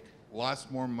can make lots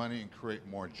more money and create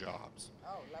more jobs.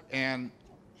 Oh, love that. And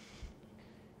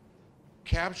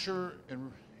capture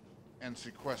and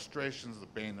sequestration is the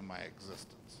bane of my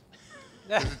existence.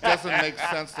 'Cause it doesn't make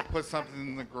sense to put something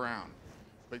in the ground.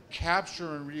 But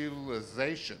capture and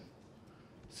reutilization,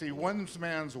 see, one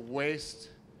man's waste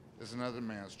is another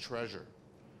man's treasure.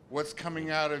 What's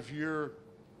coming out of your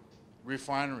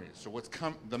refineries, or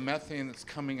the methane that's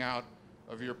coming out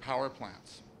of your power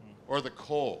plants, or the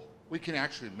coal. We can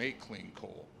actually make clean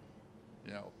coal.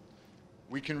 You know,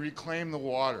 we can reclaim the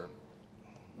water.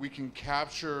 We can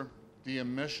capture the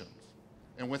emissions,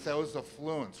 and with those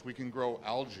effluents, we can grow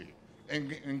algae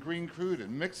and green crude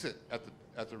and mix it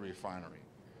at the refinery.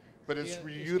 But it's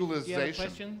reutilization. Do you have a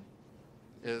question?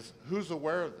 Is who's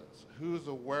aware of this? Who's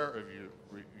aware of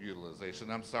utilization?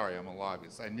 I'm sorry, I'm a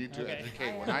lobbyist. I need to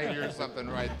educate. When I hear something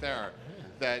right there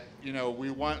that, you know,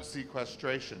 we want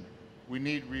sequestration, we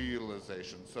need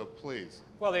reutilization, so please.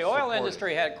 Well, the oil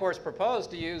industry had, of course,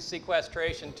 proposed to use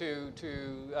sequestration to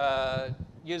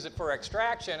use it for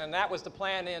extraction, and that was the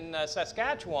plan in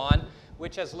Saskatchewan,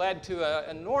 which has led to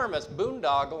an enormous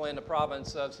boondoggle in the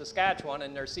province of Saskatchewan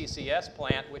in their CCS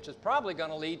plant, which is probably going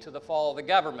to lead to the fall of the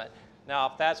government. Now,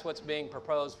 if that's what's being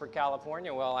proposed for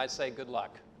California, well, I say good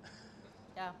luck.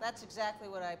 Yeah, that's exactly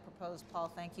what I proposed,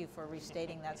 Paul. Thank you for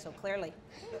restating that so clearly.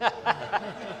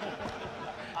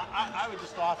 I would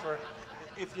just offer,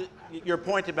 your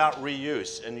point about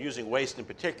reuse and using waste in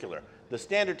particular, the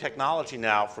standard technology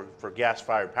now for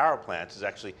gas-fired power plants is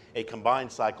actually a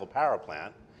combined cycle power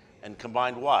plant. And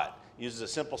combined what? Uses a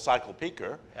simple cycle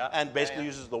peaker and basically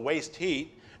uses the waste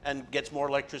heat and gets more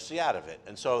electricity out of it.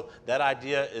 And so that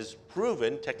idea is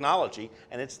proven technology,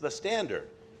 and it's the standard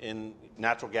in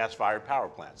natural gas-fired power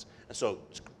plants. And so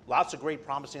lots of great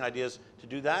promising ideas to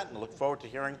do that, and I look forward to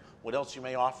hearing what else you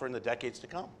may offer in the decades to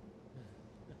come.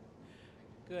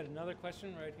 Good. Another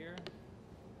question right here.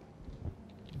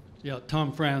 Yeah,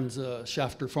 Tom Franz,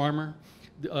 Shafter Farmer.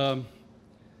 Of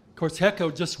course, HECO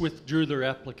just withdrew their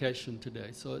application today,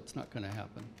 so it's not going to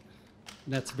happen.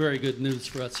 And that's very good news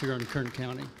for us here in Kern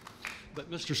County.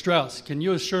 But Mr. Strauss, can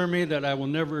you assure me that I will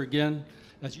never again,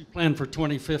 as you plan for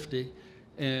 2050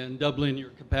 and doubling your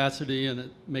capacity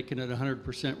and making it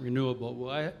 100% renewable, will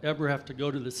I ever have to go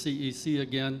to the CEC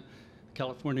again,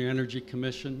 California Energy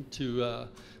Commission, to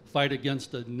fight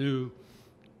against a new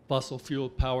fossil fuel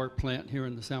power plant here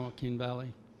in the San Joaquin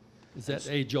Valley? Is that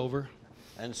age over?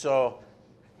 And so,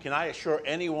 can I assure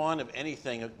anyone of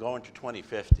anything going to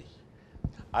 2050?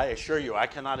 I assure you, I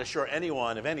cannot assure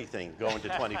anyone of anything going to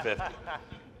 2050.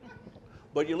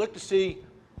 But you look to see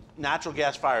natural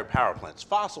gas-fired power plants,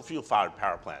 fossil fuel-fired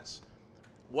power plants.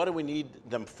 What do we need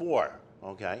them for,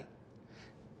 okay?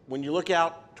 When you look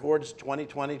out towards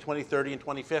 2020, 2030, and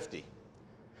 2050,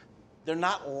 they're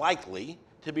not likely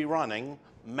to be running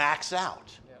max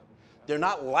out. Yeah. They're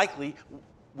not likely,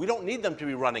 we don't need them to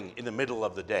be running in the middle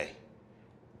of the day.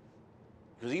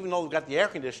 Because even though we've got the air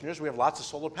conditioners, we have lots of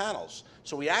solar panels.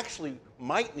 So we actually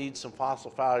might need some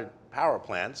fossil-fired power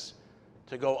plants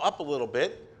to go up a little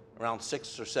bit around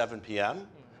 6 or 7 p.m.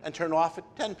 and turn off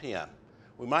at 10 p.m.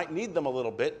 We might need them a little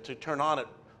bit to turn on at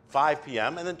 5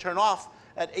 p.m. and then turn off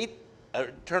at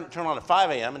turn on at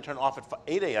 5 a.m. and turn off at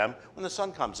 8 a.m. when the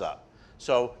sun comes up.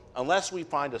 So unless we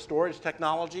find a storage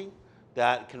technology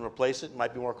that can replace it,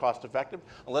 might be more cost effective,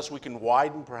 unless we can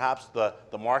widen perhaps the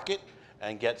market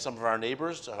and get some of our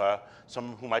neighbors,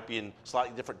 some who might be in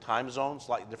slightly different time zones,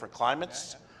 slightly different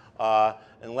climates,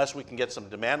 unless we can get some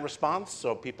demand response,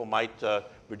 so people might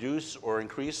reduce or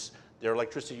increase their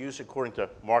electricity use according to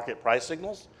market price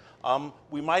signals,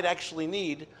 we might actually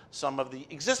need some of the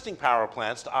existing power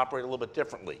plants to operate a little bit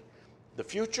differently. The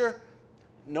future,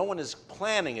 no one is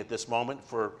planning at this moment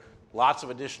for lots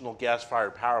of additional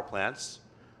gas-fired power plants,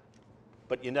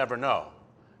 but you never know.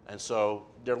 And so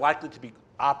they're likely to be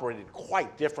operated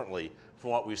quite differently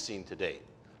from what we've seen to date.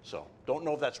 So don't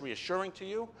know if that's reassuring to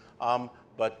you,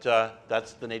 but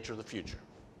that's the nature of the future.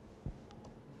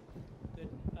 Good.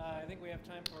 I think we have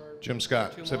time for Jim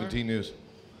Scott, 2 more. 17 News.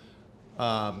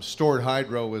 Stored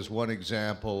hydro is one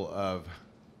example of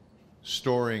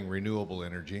storing renewable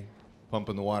energy,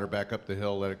 pumping the water back up the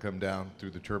hill, let it come down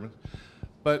through the turbines.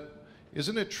 But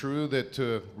isn't it true that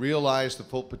to realize the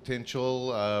full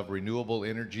potential of renewable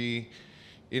energy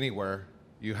anywhere,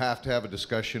 you have to have a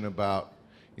discussion about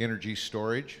energy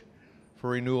storage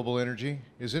for renewable energy?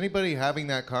 Is anybody having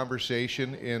that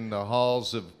conversation in the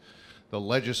halls of the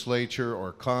legislature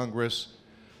or Congress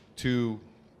to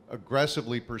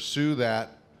aggressively pursue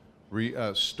that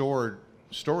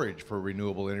storage for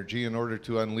renewable energy in order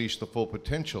to unleash the full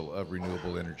potential of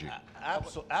renewable energy?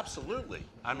 Absolutely.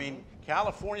 I mean,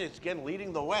 California is again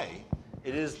leading the way.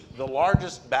 It is the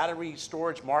largest battery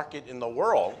storage market in the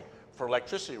world for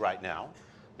electricity right now.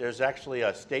 There's actually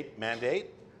a state mandate,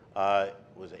 it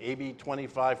was AB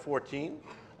 2514,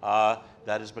 that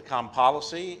has become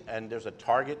policy, and there's a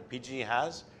target PG&E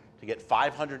has to get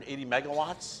 580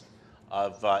 megawatts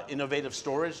of innovative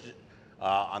storage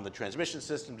on the transmission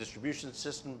system, distribution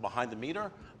system behind the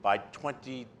meter by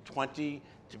 2020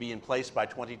 to be in place by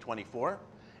 2024.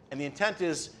 And the intent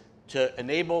is to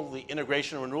enable the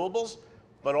integration of renewables,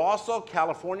 but also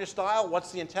California style,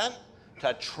 what's the intent?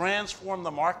 To transform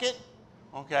the market,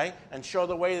 okay, and show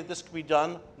the way that this can be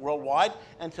done worldwide,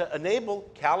 and to enable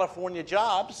California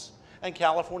jobs and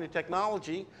California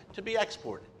technology to be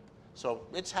exported. So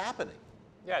it's happening.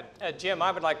 Yeah, Jim,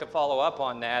 I would like to follow up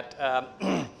on that.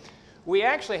 We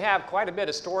actually have quite a bit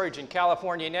of storage in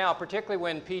California now, particularly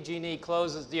when PG&E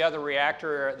closes the other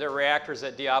reactors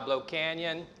at Diablo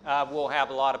Canyon. We'll have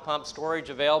a lot of pump storage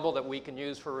available that we can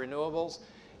use for renewables.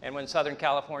 And when Southern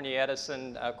California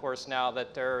Edison, of course, now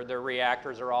that their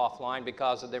reactors are offline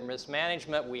because of their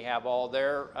mismanagement, we have all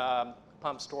their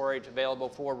pump storage available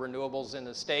for renewables in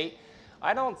the state.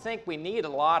 I don't think we need a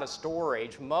lot of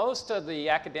storage. Most of the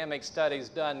academic studies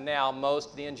done now,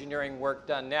 most of the engineering work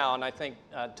done now, and I think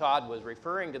Todd was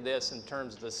referring to this in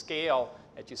terms of the scale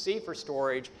that you see for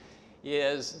storage,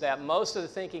 is that most of the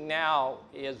thinking now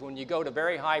is when you go to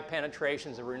very high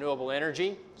penetrations of renewable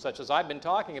energy, such as I've been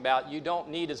talking about, you don't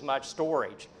need as much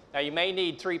storage. Now, you may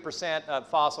need 3% of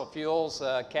fossil fuels,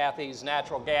 Cathy's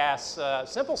natural gas,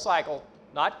 simple cycle,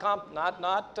 not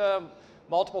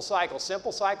multiple cycle,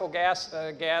 simple cycle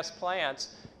gas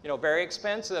plants, you know, very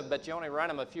expensive, but you only run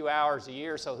them a few hours a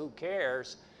year, so who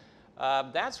cares?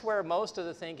 That's where most of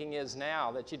the thinking is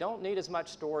now, that you don't need as much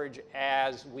storage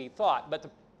as we thought. But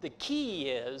the key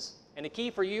is, and the key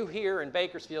for you here in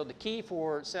Bakersfield, the key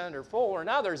for Senator Fuller and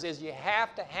others is you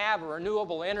have to have a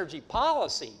renewable energy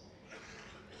policy.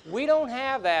 We don't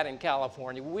have that in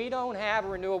California. We don't have a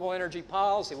renewable energy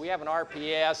policy. We have an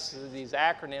RPS, these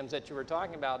acronyms that you were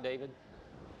talking about, David.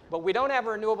 But we don't have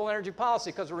a renewable energy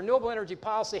policy because a renewable energy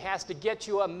policy has to get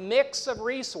you a mix of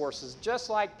resources, just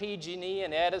like PG&E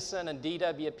and Edison and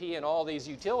DWP and all these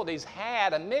utilities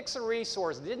had a mix of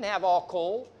resources. They didn't have all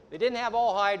coal. They didn't have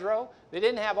all hydro. They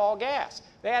didn't have all gas.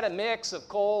 They had a mix of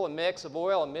coal, a mix of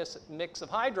oil, a mix of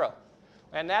hydro.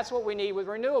 And that's what we need with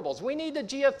renewables. We need the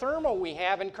geothermal we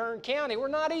have in Kern County. We're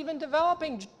not even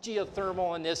developing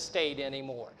geothermal in this state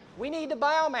anymore. We need the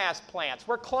biomass plants.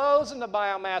 We're closing the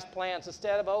biomass plants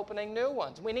instead of opening new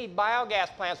ones. We need biogas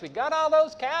plants. We got all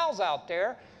those cows out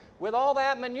there with all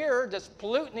that manure just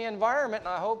polluting the environment,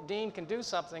 and I hope Dean can do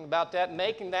something about that,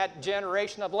 making that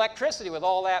generation of electricity with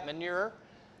all that manure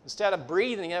instead of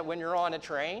breathing it when you're on a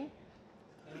train.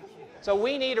 So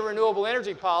we need a renewable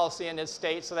energy policy in this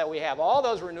state so that we have all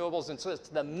those renewables, and so it's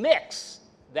the mix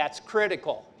that's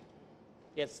critical.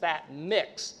 It's that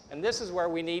mix. And this is where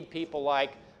we need people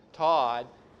like Todd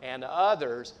and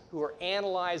others who are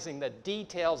analyzing the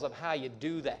details of how you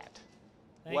do that.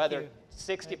 Thank Whether you.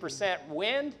 60%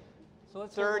 wind, So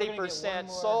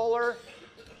 30% solar,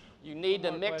 you need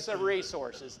the more mix of question.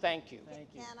 resources. Thank you. Thank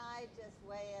you. Can I just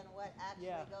weigh in what actually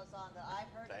Yeah. goes on that I've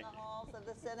heard in the halls of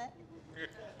the Senate?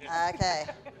 Okay.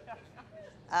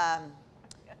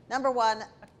 Number one,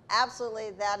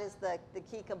 absolutely that is the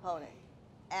key component.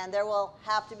 And there will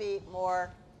have to be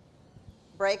more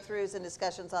breakthroughs and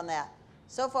discussions on that.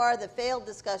 So far, the failed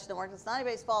discussion, it's not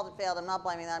anybody's fault it failed. I'm not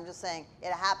blaming that. I'm just saying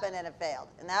it happened and it failed.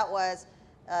 And that was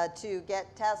to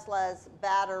get Tesla's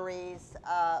batteries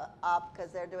up,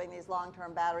 because they're doing these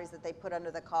long-term batteries that they put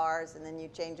under the cars, and then you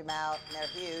change them out, and they're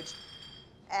huge.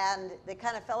 And they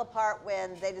kind of fell apart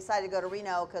when they decided to go to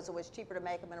Reno because it was cheaper to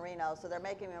make them in Reno. So they're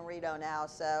making them in Reno now.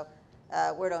 So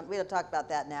we don't talk about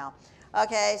that now.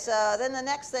 Okay, so then the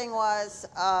next thing was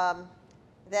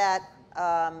that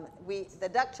the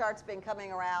duct chart's been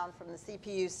coming around from the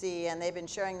CPUC, and they've been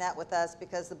sharing that with us,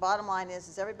 because the bottom line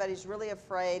is everybody's really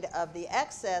afraid of the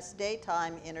excess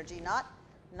daytime energy, not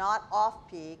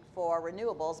off-peak for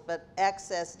renewables, but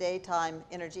excess daytime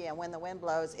energy and when the wind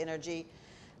blows energy.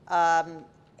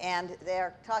 And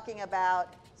they're talking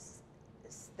about,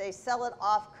 they sell it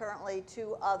off currently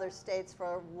to other states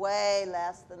for way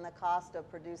less than the cost of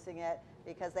producing it,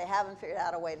 because they haven't figured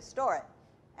out a way to store it.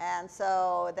 And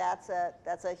so that's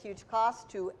a huge cost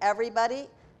to everybody,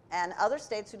 and other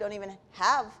states who don't even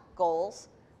have goals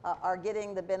are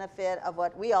getting the benefit of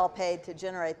what we all paid to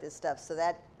generate this stuff. So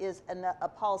that is a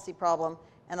policy problem.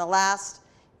 And the last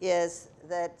is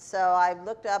that, so I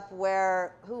looked up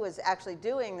who is actually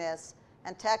doing this,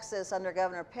 and Texas under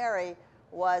Governor Perry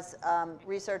was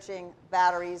researching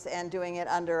batteries and doing it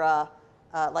under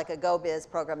like a GoBiz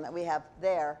program that we have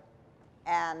there.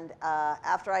 And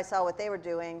after I saw what they were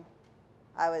doing,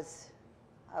 I was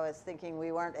thinking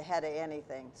we weren't ahead of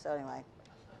anything. So anyway.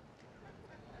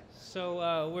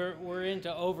 So we're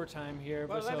into overtime here.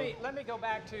 Well, but let me go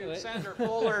back to Senator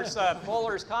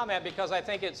Fuller's comment, because I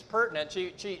think it's pertinent.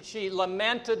 She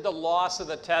lamented the loss of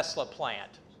the Tesla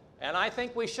plant. And I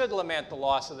think we should lament the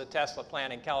loss of the Tesla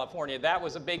plant in California. That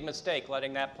was a big mistake,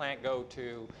 letting that plant go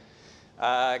to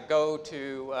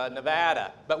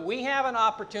Nevada. But we have an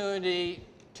opportunity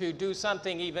to do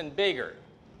something even bigger.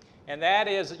 And that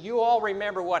is, you all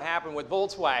remember what happened with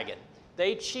Volkswagen.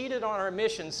 They cheated on our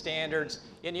emission standards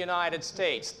in the United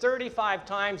States. 35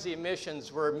 times the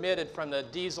emissions were emitted from the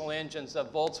diesel engines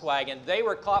of Volkswagen. They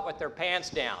were caught with their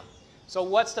pants down. So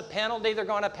what's the penalty they're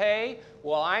going to pay?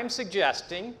 Well, I'm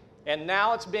suggesting, and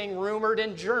now it's being rumored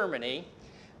in Germany,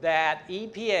 that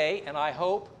EPA, and I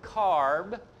hope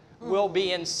CARB, will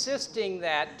be insisting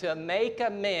that to make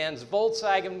amends,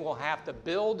 Volkswagen will have to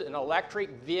build an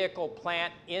electric vehicle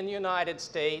plant in the United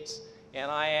States. And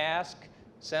I ask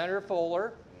Senator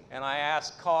Fuller, and I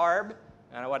ask CARB,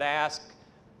 and I would ask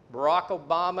Barack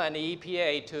Obama and the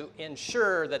EPA to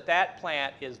ensure that that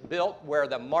plant is built where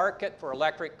the market for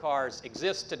electric cars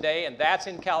exists today, and that's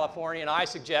in California, and I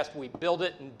suggest we build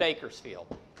it in Bakersfield.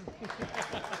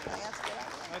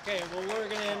 Okay, well, we're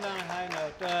going to end on a high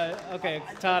note. Okay,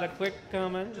 Todd, a quick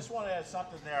comment? I just want to add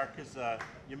something there, because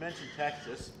you mentioned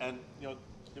Texas, and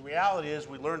the reality is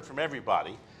we learn from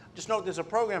everybody. Just note there's a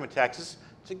program in Texas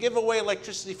to give away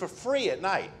electricity for free at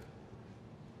night,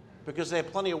 because they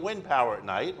have plenty of wind power at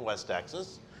night in West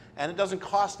Texas, and it doesn't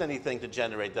cost anything to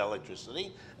generate that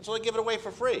electricity, and so they give it away for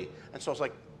free. And so it's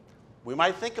like, we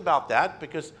might think about that,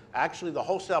 because actually the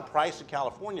wholesale price in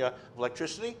California of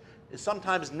electricity is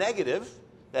sometimes negative.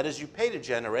 That is, you pay to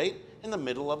generate in the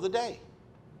middle of the day.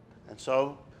 And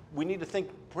so we need to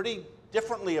think pretty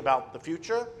differently about the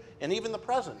future and even the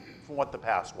present from what the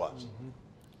past was. Mm-hmm.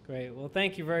 Great. Well,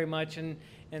 thank you very much, and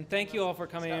thank you all for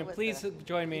coming in. Please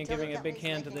join me in giving a big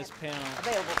hand to this panel.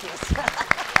 Available to us.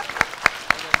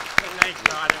 Thanks,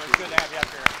 Todd. It was good to have you up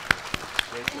here.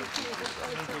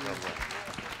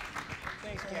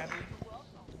 Thanks, Cathy.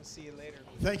 We'll see you later.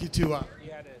 Thank you to. You'll have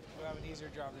an easier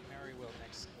job than Mary will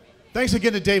next. Thanks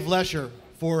again to Dave Lesher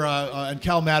for and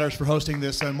CalMatters for hosting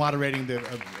this and moderating the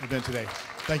event today.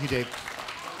 Thank you, Dave.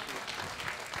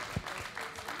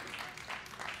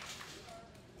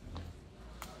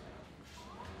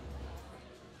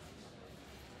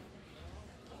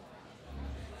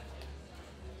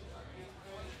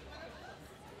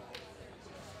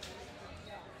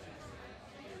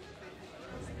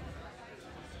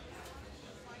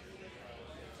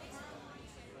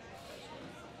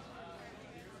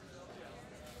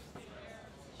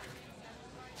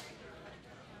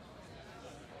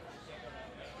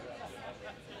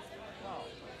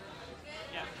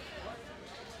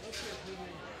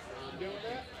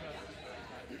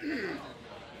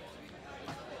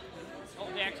 Oh,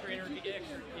 the extra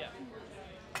yeah.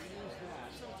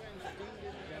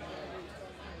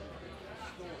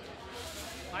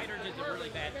 Hydrogen's a really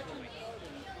bad choice.